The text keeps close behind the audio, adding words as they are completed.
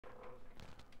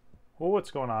Well,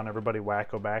 what's going on, everybody?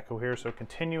 WakoBako here. So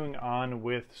continuing on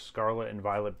with Scarlet and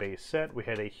Violet base set, we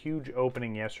had a huge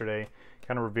opening yesterday.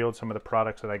 Kind of revealed some of the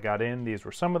products that I got in. These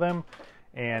were some of them.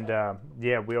 And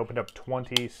yeah, we opened up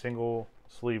 20 single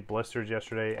sleeve blisters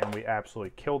yesterday and we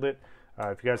absolutely killed it.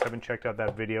 If you guys haven't checked out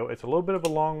that video, it's a little bit of a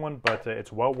long one, but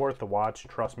it's well worth the watch.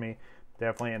 Trust me,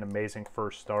 definitely an amazing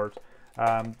first start.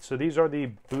 So these are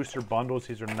the booster bundles.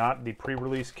 These are not the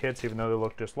pre-release kits, even though they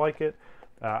look just like it.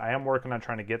 I am working on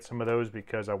trying to get some of those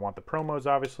because I want the promos,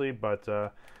 obviously, but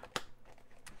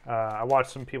I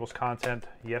watched some people's content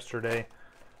yesterday,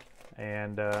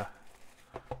 and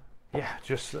yeah,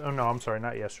 just, oh no, I'm sorry,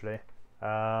 not yesterday.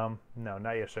 No,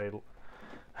 not yesterday.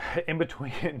 In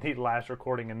between the last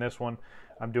recording and this one,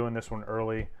 I'm doing this one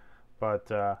early,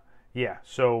 but yeah,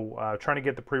 so trying to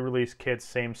get the pre-release kits,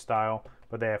 same style,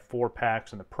 but they have 4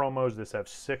 packs, and the promos, this have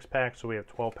 6 packs, so we have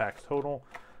 12 packs total.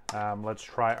 Let's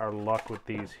try our luck with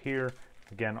these here.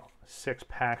 Again, 6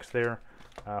 packs there.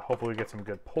 Hopefully we get some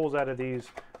good pulls out of these.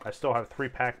 I still have 3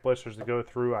 pack blisters to go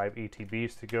through. I have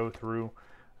ETBs to go through.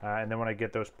 And then when I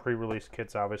get those pre-release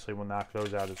kits, obviously we'll knock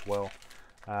those out as well.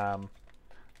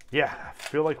 Yeah, I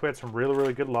feel like we had some really,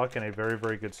 really good luck and a very,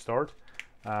 very good start.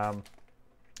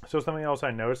 So something else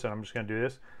I noticed, and I'm just going to do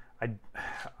this.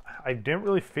 I didn't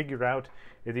really figure out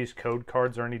if these code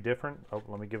cards are any different. Oh,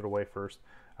 let me give it away first.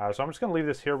 So I'm just going to leave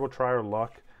this here. We'll try our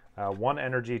luck. 1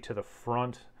 energy to the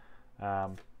front.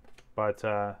 But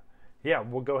yeah,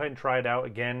 we'll go ahead and try it out.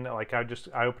 Again, like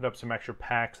I opened up some extra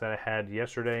packs that I had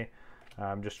yesterday.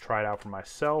 Just try it out for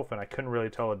myself, and I couldn't really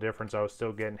tell the difference. I was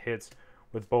still getting hits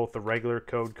with both the regular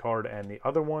code card and the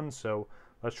other one. So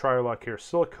let's try our luck here.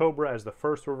 Silicobra as the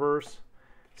first reverse.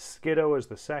 Skiddo as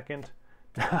the second.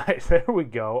 Nice, there we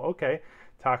go. Okay,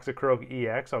 Toxicroak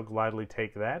EX. I'll gladly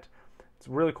take that. It's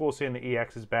really cool seeing the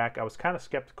EX is back. I was kind of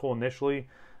skeptical initially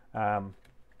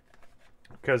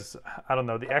because, I don't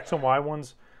know, the X and Y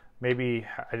ones, maybe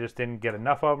I just didn't get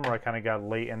enough of them, or I kind of got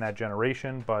late in that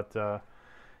generation. But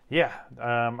yeah,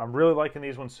 I'm really liking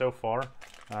these ones so far,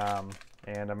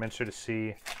 and I'm interested to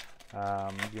see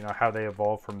you know, how they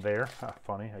evolve from there.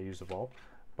 Funny, I used evolve.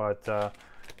 But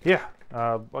yeah,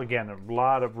 again, a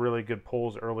lot of really good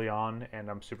pulls early on, and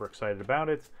I'm super excited about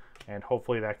it. And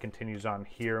hopefully that continues on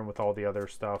here and with all the other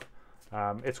stuff.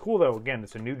 It's cool though, again,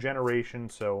 it's a new generation,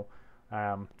 so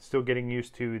still getting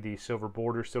used to the silver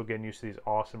border, still getting used to these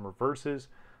awesome reverses.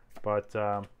 But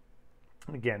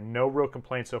again, no real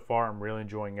complaints so far. I'm really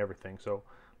enjoying everything. So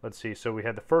let's see. So we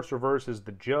had the first reverse is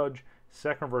the Judge,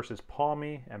 second reverse is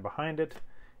Palmy, and behind it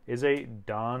is a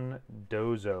Don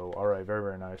Dozo. All right, very,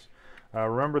 very nice.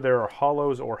 Remember, there are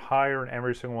hollows or higher in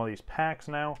every single one of these packs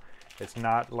now. It's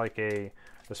not like a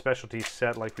specialty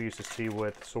set like we used to see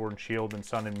with Sword and Shield and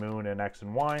Sun and Moon and X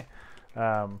and Y.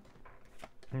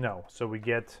 No, so we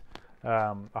get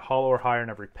a hollow or higher in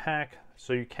every pack.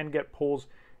 So you can get pulls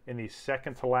in the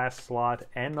second to last slot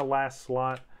and the last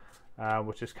slot,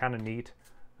 which is kind of neat.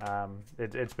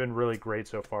 It's been really great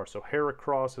so far. So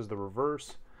Heracross is the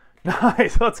reverse.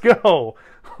 Nice, let's go.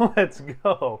 Let's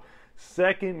go.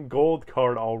 Second gold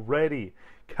card already.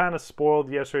 Kind of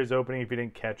spoiled yesterday's opening if you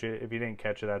didn't catch it. If you didn't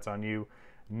catch it, that's on you.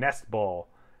 Nest Ball.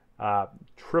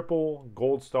 Triple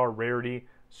gold star rarity.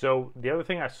 So the other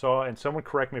thing I saw, and someone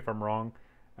correct me if I'm wrong,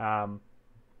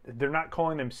 they're not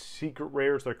calling them secret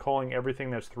rares. They're calling everything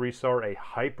that's 3-star a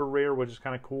hyper rare, which is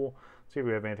kind of cool. Let's see if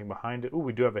we have anything behind it. Ooh,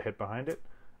 we do have a hit behind it.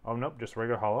 Oh, nope, just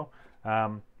regular hollow.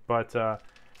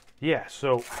 Yeah,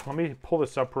 so let me pull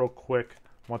this up real quick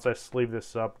once I sleeve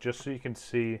this up, just so you can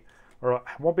see, or I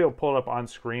won't be able to pull it up on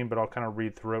screen, but I'll kind of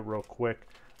read through it real quick,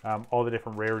 all the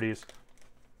different rarities.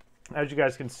 As you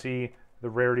guys can see, the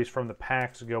rarities from the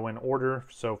packs go in order,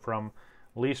 so from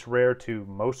least rare to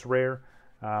most rare.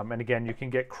 And again, you can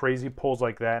get crazy pulls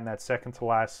like that in that second to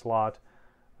last slot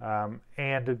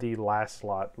and the last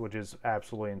slot, which is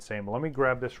absolutely insane. But let me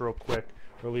grab this real quick,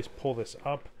 or at least pull this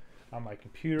up on my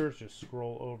computer. Just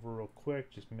scroll over real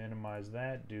quick, just minimize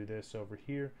that, do this over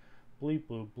here, bleep,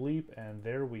 bloop, bleep, and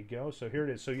there we go. So here it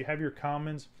is. So you have your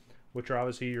commons, which are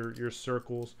obviously your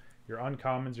circles, your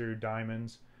uncommons are your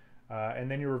diamonds, and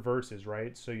then your reverses,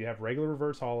 right? So you have regular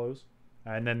reverse hollows,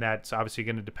 and then that's obviously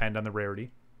going to depend on the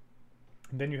rarity.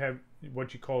 And then you have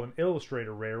what you call an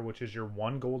illustrator rare, which is your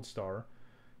 1 gold star.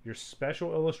 Your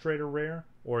special illustrator rare,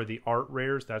 or the art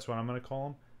rares, that's what I'm going to call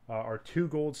them, are 2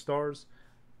 gold stars.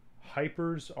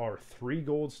 Hypers are 3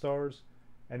 gold stars,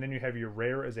 and then you have your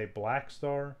rare as a black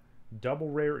star,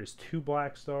 double rare is 2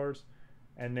 black stars,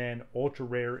 and then ultra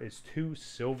rare is 2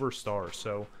 silver stars.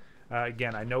 So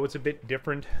again, I know it's a bit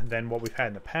different than what we've had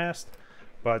in the past,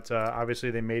 but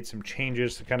obviously they made some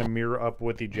changes to kind of mirror up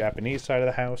with the Japanese side of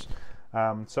the house.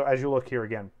 So as you look here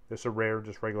again, this is a rare,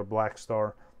 just regular black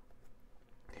star.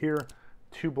 Here,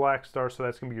 2 black stars, so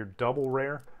that's going to be your double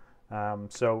rare.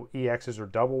 So EXs are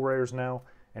double rares now.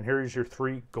 And here's your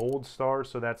 3 gold stars,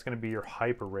 so that's going to be your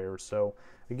hyper rares. So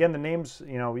again, the names,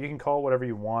 you know, you can call it whatever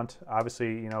you want. Obviously,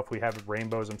 you know, if we have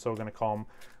rainbows, I'm still going to call them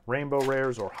rainbow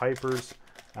rares or hypers.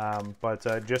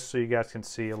 But just so you guys can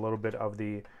see a little bit of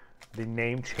the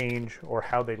name change or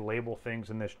how they label things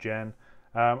in this gen.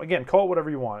 Again, call it whatever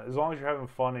you want, as long as you're having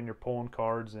fun and you're pulling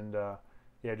cards and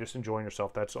yeah, just enjoying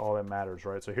yourself. That's all that matters,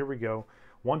 right? So here we go.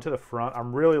 1 to the front.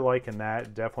 I'm really liking that.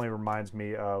 It definitely reminds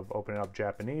me of opening up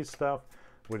Japanese stuff,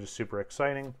 which is super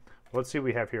exciting. Let's see what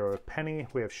we have here. We have Penny.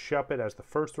 We have Shuppet as the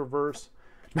first reverse.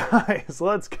 Nice.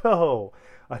 Let's go.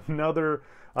 Another.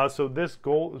 So this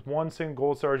gold, 1 single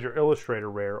gold star is your illustrator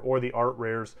rare or the art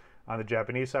rares. On the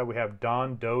Japanese side, we have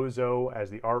Don Dozo as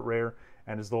the art rare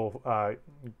and his little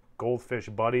goldfish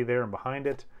buddy there, and behind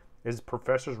it is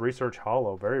Professor's Research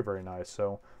Holo. Very, very nice.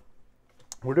 So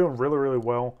we're doing really, really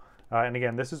well. And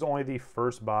again, this is only the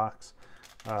first box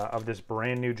of this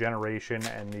brand new generation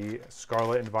and the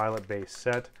Scarlet and Violet base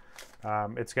set.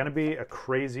 It's going to be a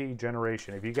crazy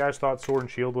generation. If you guys thought Sword and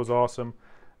Shield was awesome,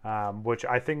 which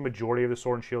I think majority of the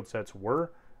Sword and Shield sets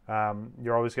were,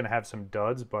 you're always going to have some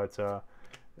duds, but I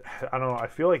don't know. I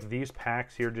feel like these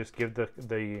packs here just give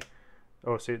the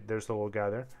oh, see, there's the little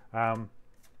guy there.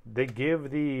 They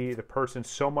give the person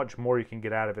so much more you can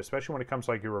get out of it, especially when it comes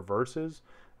to like your reverses.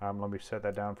 Let me set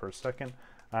that down for a second.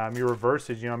 Your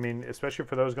reverses, you know, I mean, especially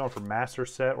for those going for master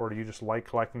set or do you just like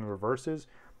collecting the reverses,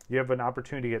 you have an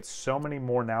opportunity to get so many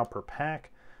more now per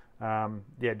pack.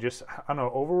 Yeah, just, I don't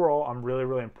know, overall, I'm really,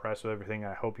 really impressed with everything.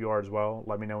 I hope you are as well.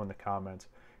 Let me know in the comments.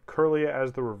 Curlia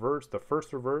as the reverse, the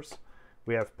first reverse.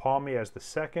 We have Palmy as the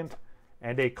second,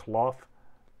 and a cloth,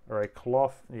 or a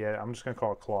cloth, yeah, I'm just going to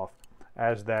call it cloth,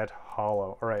 as that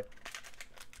holo. All right,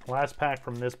 last pack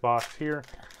from this box here.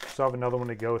 Still have another one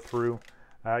to go through.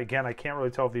 Again, I can't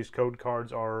really tell if these code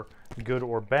cards are good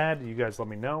or bad. You guys let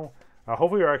me know.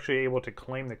 Hopefully you're actually able to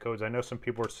claim the codes. I know some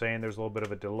people are saying there's a little bit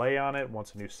of a delay on it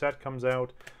once a new set comes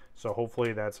out. So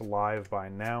hopefully that's live by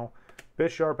now.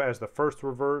 Bisharp as the first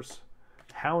reverse.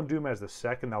 Houndoom as the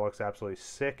second. That looks absolutely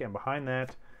sick. And behind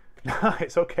that,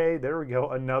 nice. Okay, there we go.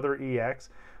 Another EX.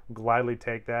 Gladly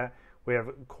take that. We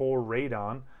have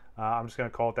Koradon. I'm just going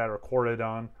to call it that, or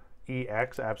Koradon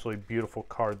EX. Absolutely beautiful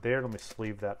card there. Let me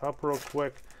sleeve that up real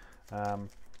quick.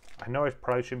 I know I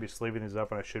probably shouldn't be sleeving these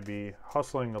up, and I should be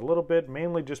hustling a little bit,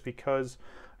 mainly just because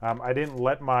I didn't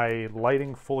let my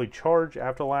lighting fully charge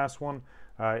after the last one.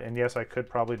 And yes, I could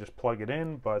probably just plug it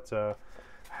in, but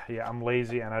yeah, I'm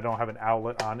lazy and I don't have an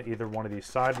outlet on either one of these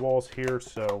sidewalls here.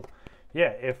 So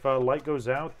yeah, if light goes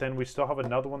out, then we still have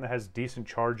another one that has decent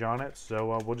charge on it.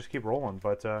 So we'll just keep rolling.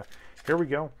 But here we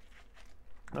go.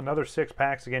 Another 6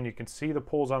 packs. Again, you can see the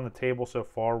pulls on the table so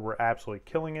far. We're absolutely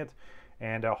killing it.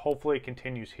 And hopefully it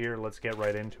continues here. Let's get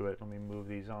right into it. Let me move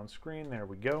these on screen. There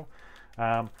we go.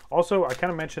 Also, I kind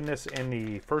of mentioned this in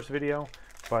the first video,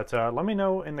 but let me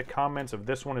know in the comments of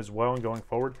this one as well and going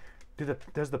forward.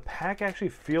 Does the pack actually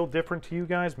feel different to you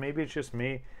guys? Maybe it's just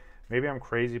me. Maybe I'm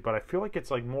crazy, but I feel like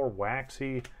it's like more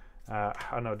waxy. I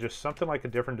don't know, just something like a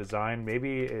different design.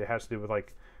 Maybe it has to do with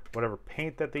like whatever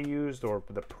paint that they used or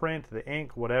the print, the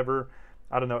ink, whatever.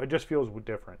 I don't know. It just feels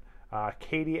different.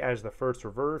 Katie as the first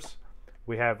reverse.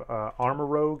 We have Armor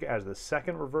Rogue as the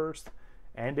second reversed,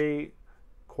 and a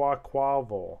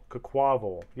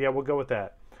Quaquaval. Yeah, we'll go with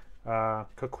that.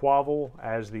 Quaquaval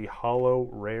as the holo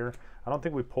rare. I don't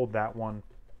think we pulled that one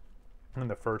in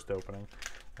the first opening.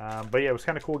 But yeah, it was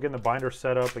kind of cool getting the binder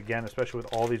set up again, especially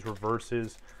with all these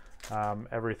reverses,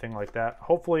 everything like that.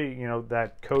 Hopefully, you know,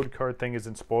 that code card thing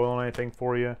isn't spoiling anything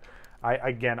for you.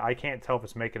 I can't tell if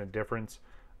it's making a difference.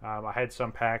 I had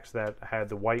some packs that had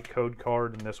the white code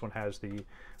card, and this one has the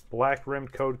black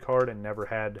rimmed code card, and never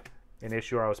had an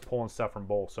issue where I was pulling stuff from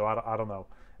both. So I don't know.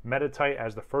 Metatite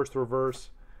as the first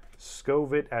reverse,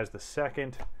 Scovit as the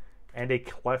second, and a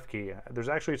Klefki. There's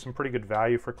actually some pretty good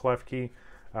value for Klefki.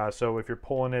 So if you're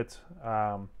pulling it,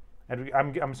 and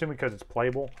I'm assuming because it's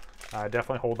playable,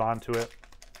 definitely hold on to it.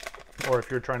 Or if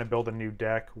you're trying to build a new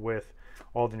deck with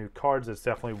all the new cards, it's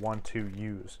definitely one to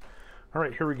use. All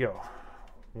right, here we go.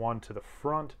 One to the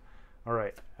front. All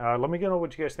right, let me know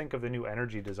what you guys think of the new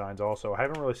energy designs also. I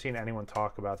haven't really seen anyone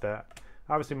talk about that.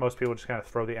 Obviously, most people just kind of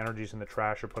throw the energies in the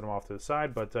trash or put them off to the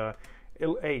side, but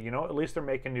hey, you know, at least they're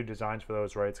making new designs for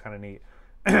those, right? It's kind of neat.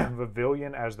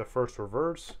 Pavilion as the first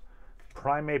reverse.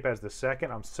 Primeape as the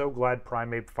second. I'm so glad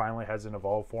Primeape finally has an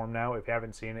evolved form now. If you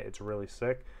haven't seen it, it's really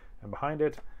sick. And behind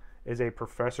it is a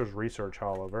Professor's Research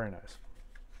holo. Very nice.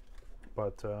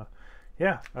 But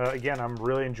yeah, again, I'm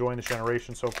really enjoying this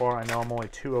generation so far. I know I'm only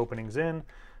 2 openings in,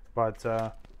 but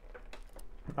I'm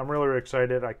really, really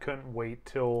excited. I couldn't wait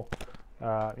till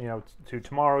you know, to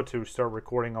tomorrow to start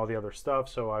recording all the other stuff.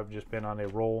 So I've just been on a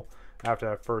roll after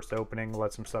that first opening,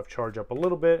 let some stuff charge up a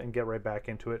little bit and get right back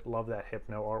into it. Love that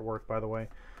Hypno artwork, by the way.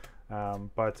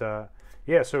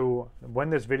 Yeah, so when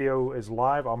this video is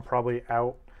live, I'm probably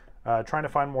out trying to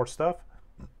find more stuff,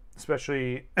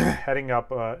 especially heading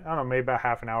up, I don't know, maybe about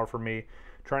half an hour for me,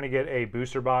 trying to get a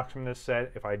booster box from this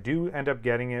set. If I do end up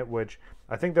getting it, which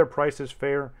I think their price is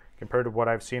fair compared to what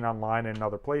I've seen online and in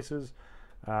other places,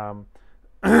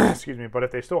 excuse me, but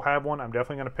if they still have one, I'm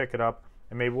definitely going to pick it up,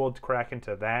 and maybe we'll crack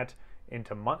into that and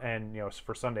you know,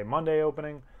 for Sunday Monday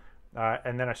opening,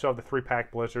 and then I still have the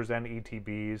 3-pack blisters and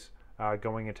ETBs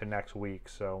going into next week.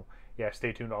 So yeah,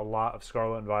 stay tuned. A lot of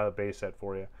Scarlet and Violet base set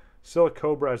for you.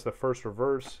 Silicobra as the first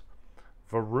reverse,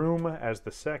 Varoom as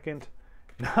the second.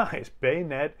 Nice.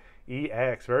 Bayonet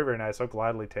EX, very, very nice. I'll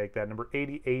gladly take that. Number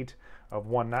 88 of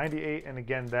 198, and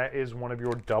again, that is one of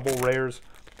your double rares.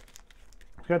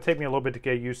 It's going to take me a little bit to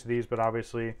get used to these, but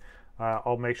obviously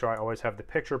I'll make sure I always have the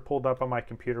picture pulled up on my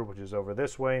computer, which is over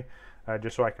this way,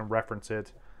 just so I can reference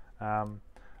it. I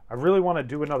really want to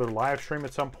do another live stream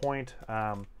at some point.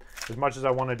 As much as I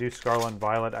want to do Scarlet and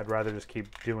Violet, I'd rather just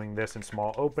keep doing this in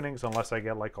small openings unless I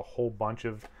get like a whole bunch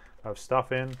of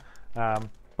stuff in.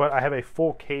 But I have a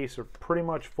full case, or pretty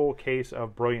much full case,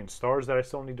 of Brilliant Stars that I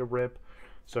still need to rip.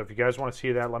 So if you guys want to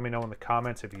see that, let me know in the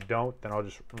comments. If you don't, then I'll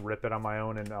just rip it on my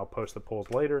own and I'll post the pulls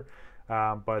later.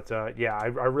 Yeah, I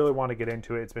really want to get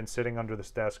into it. It's been sitting under this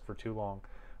desk for too long.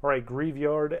 All right,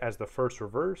 Graveyard as the first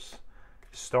reverse,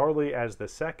 Starly as the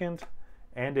second,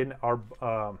 and in our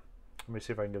let me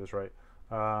see if I can get this right,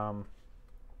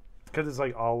 because it's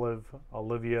like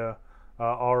Olivia,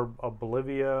 our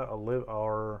Bolivia.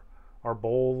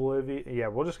 Yeah,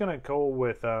 we're just gonna go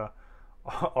with our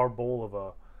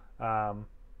Bolivia.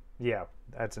 Yeah,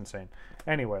 that's insane.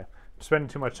 Anyway, spending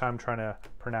too much time trying to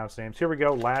pronounce names. Here we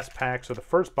go, last pack. So the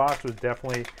first box was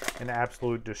definitely an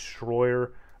absolute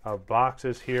destroyer of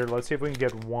boxes here. Let's see if we can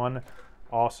get one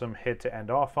awesome hit to end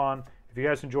off on. If you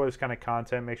guys enjoy this kind of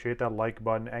content, make sure you hit that like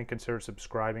button and consider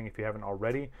subscribing if you haven't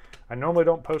already. I normally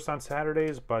don't post on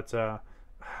Saturdays, but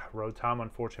Road Tom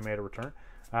unfortunately made a return.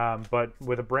 But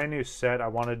with a brand new set, I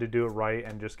wanted to do it right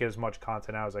and just get as much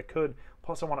content out as I could.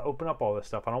 Plus, I want to open up all this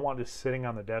stuff. I don't want it just sitting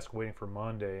on the desk waiting for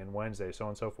Monday and Wednesday, so on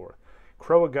and so forth.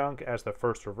 Croagunk as the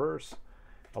first reverse.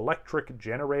 Electric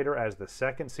Generator as the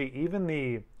second. See, even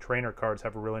the trainer cards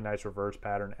have a really nice reverse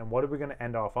pattern. And what are we going to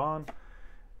end off on?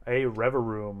 A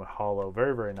Reveroom holo.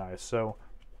 Very, very nice. So,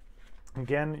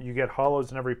 again, you get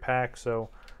holos in every pack. So,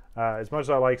 as much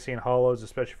as I like seeing holos,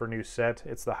 especially for a new set,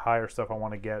 it's the higher stuff I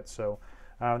want to get. So,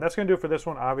 that's going to do it for this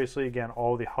one. Obviously, again,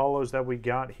 all the holos that we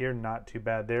got here, not too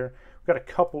bad there. We've got a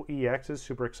couple EXs.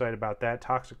 Super excited about that.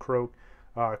 Toxicroak,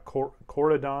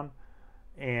 Corridon,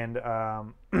 and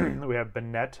we have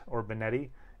Benetti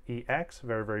EX.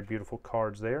 Very, very beautiful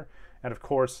cards there. And, of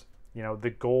course, you know, the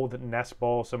gold nest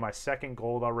ball. So my second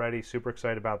gold already. Super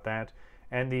excited about that.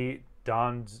 And the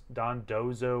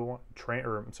Dondozo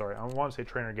I want to say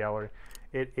Trainer Gallery.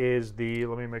 It is the,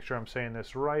 let me make sure I'm saying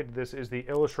this right. This is the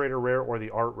Illustrator Rare or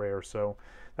the Art Rare. So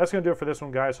that's going to do it for this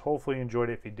one, guys. Hopefully you enjoyed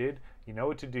it. If you did, you know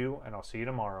what to do, and I'll see you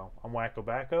tomorrow. I'm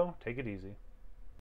WakoBako. Take it easy.